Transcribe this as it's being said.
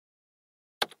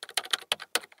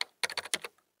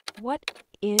What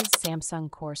is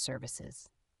Samsung Core Services?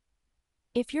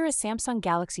 If you're a Samsung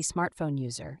Galaxy smartphone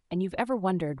user and you've ever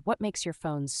wondered what makes your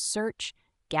phone's search,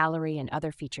 gallery, and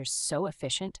other features so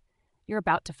efficient, you're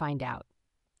about to find out.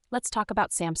 Let's talk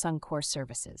about Samsung Core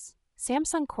Services.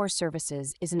 Samsung Core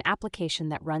Services is an application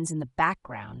that runs in the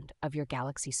background of your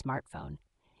Galaxy smartphone,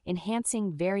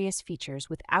 enhancing various features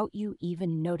without you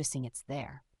even noticing it's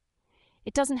there.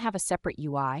 It doesn't have a separate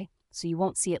UI, so you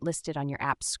won't see it listed on your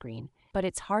app's screen, but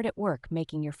it's hard at work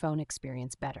making your phone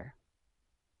experience better.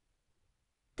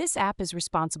 This app is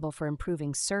responsible for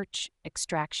improving search,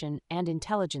 extraction, and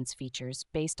intelligence features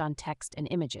based on text and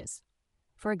images.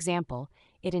 For example,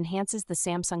 it enhances the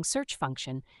Samsung search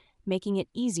function, making it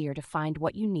easier to find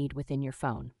what you need within your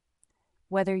phone.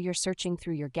 Whether you're searching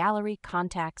through your gallery,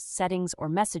 contacts, settings, or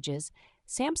messages,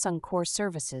 Samsung Core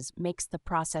Services makes the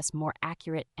process more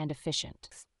accurate and efficient.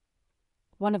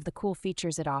 One of the cool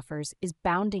features it offers is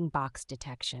bounding box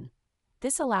detection.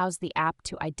 This allows the app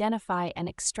to identify and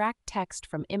extract text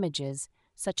from images,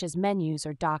 such as menus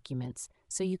or documents,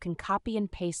 so you can copy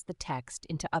and paste the text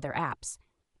into other apps.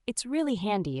 It's really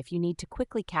handy if you need to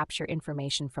quickly capture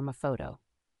information from a photo.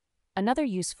 Another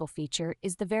useful feature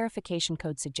is the verification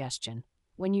code suggestion.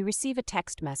 When you receive a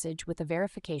text message with a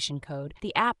verification code,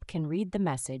 the app can read the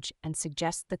message and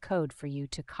suggest the code for you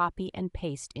to copy and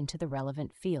paste into the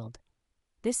relevant field.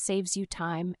 This saves you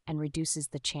time and reduces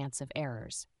the chance of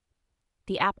errors.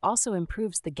 The app also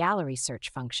improves the gallery search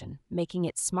function, making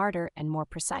it smarter and more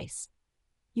precise.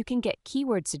 You can get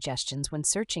keyword suggestions when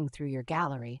searching through your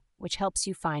gallery, which helps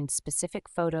you find specific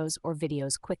photos or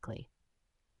videos quickly.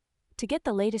 To get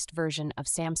the latest version of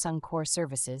Samsung Core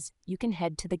Services, you can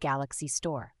head to the Galaxy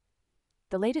Store.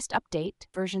 The latest update,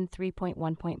 version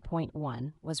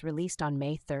 3.1.1, was released on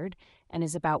May 3rd and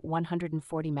is about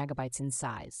 140 megabytes in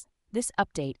size. This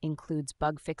update includes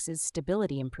bug fixes,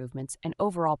 stability improvements, and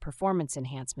overall performance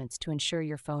enhancements to ensure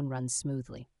your phone runs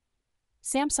smoothly.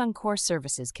 Samsung Core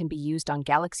Services can be used on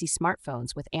Galaxy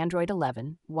smartphones with Android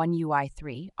 11, One UI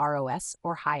 3, ROS,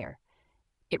 or higher.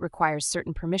 It requires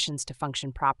certain permissions to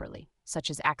function properly, such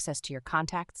as access to your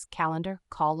contacts, calendar,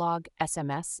 call log,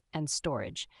 SMS, and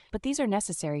storage, but these are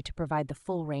necessary to provide the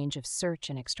full range of search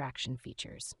and extraction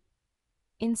features.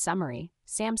 In summary,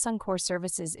 Samsung Core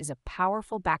Services is a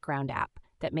powerful background app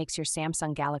that makes your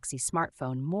Samsung Galaxy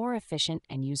smartphone more efficient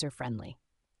and user-friendly.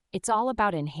 It's all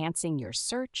about enhancing your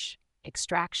search,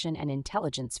 extraction, and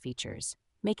intelligence features,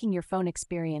 making your phone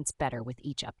experience better with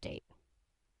each update.